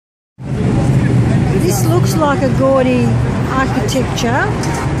looks like a Gaudi Architecture,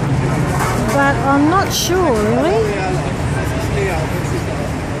 but I'm not sure really.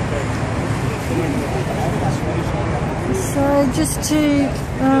 So just to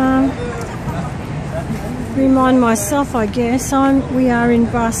remind myself, I guess, we are in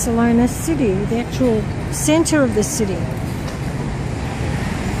Barcelona city, the actual centre of the city.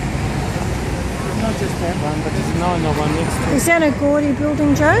 Not just that one, but there's another one next to it. Is that a Gaudi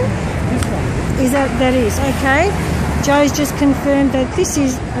building, Joe? This one. Is that is, okay. Joe's just confirmed that this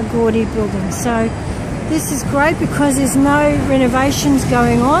is a Gaudi building. So this is great because there's no renovations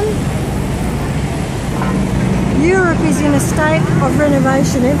going on. Europe is in a state of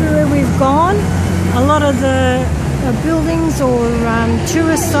renovation. Everywhere we've gone, a lot of the buildings or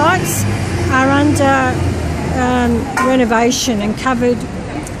tourist sites are under renovation and covered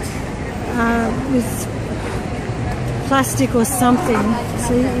with plastic or something,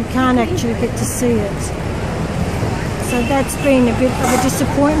 so you can't actually get to see it. So that's been a bit of a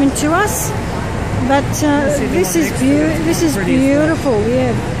disappointment to us. But this is beautiful.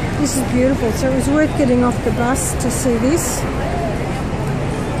 Yeah, this is beautiful. So it was worth getting off the bus to see this.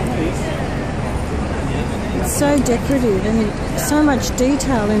 It's so decorative and so much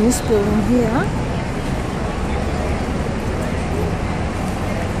detail in this building here.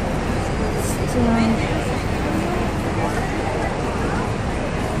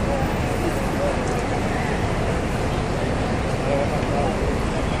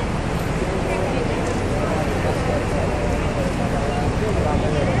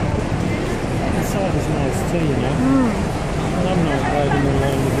 Inside is nice too, you know. And I'm not waiting in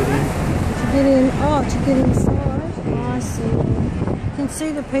line to get in. To get in, to get inside. Oh, I see. You can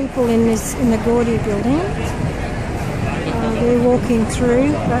see the people in the Gaudi building. They're walking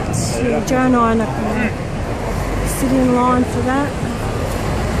through, but Joe and I are not going to sit in line for that.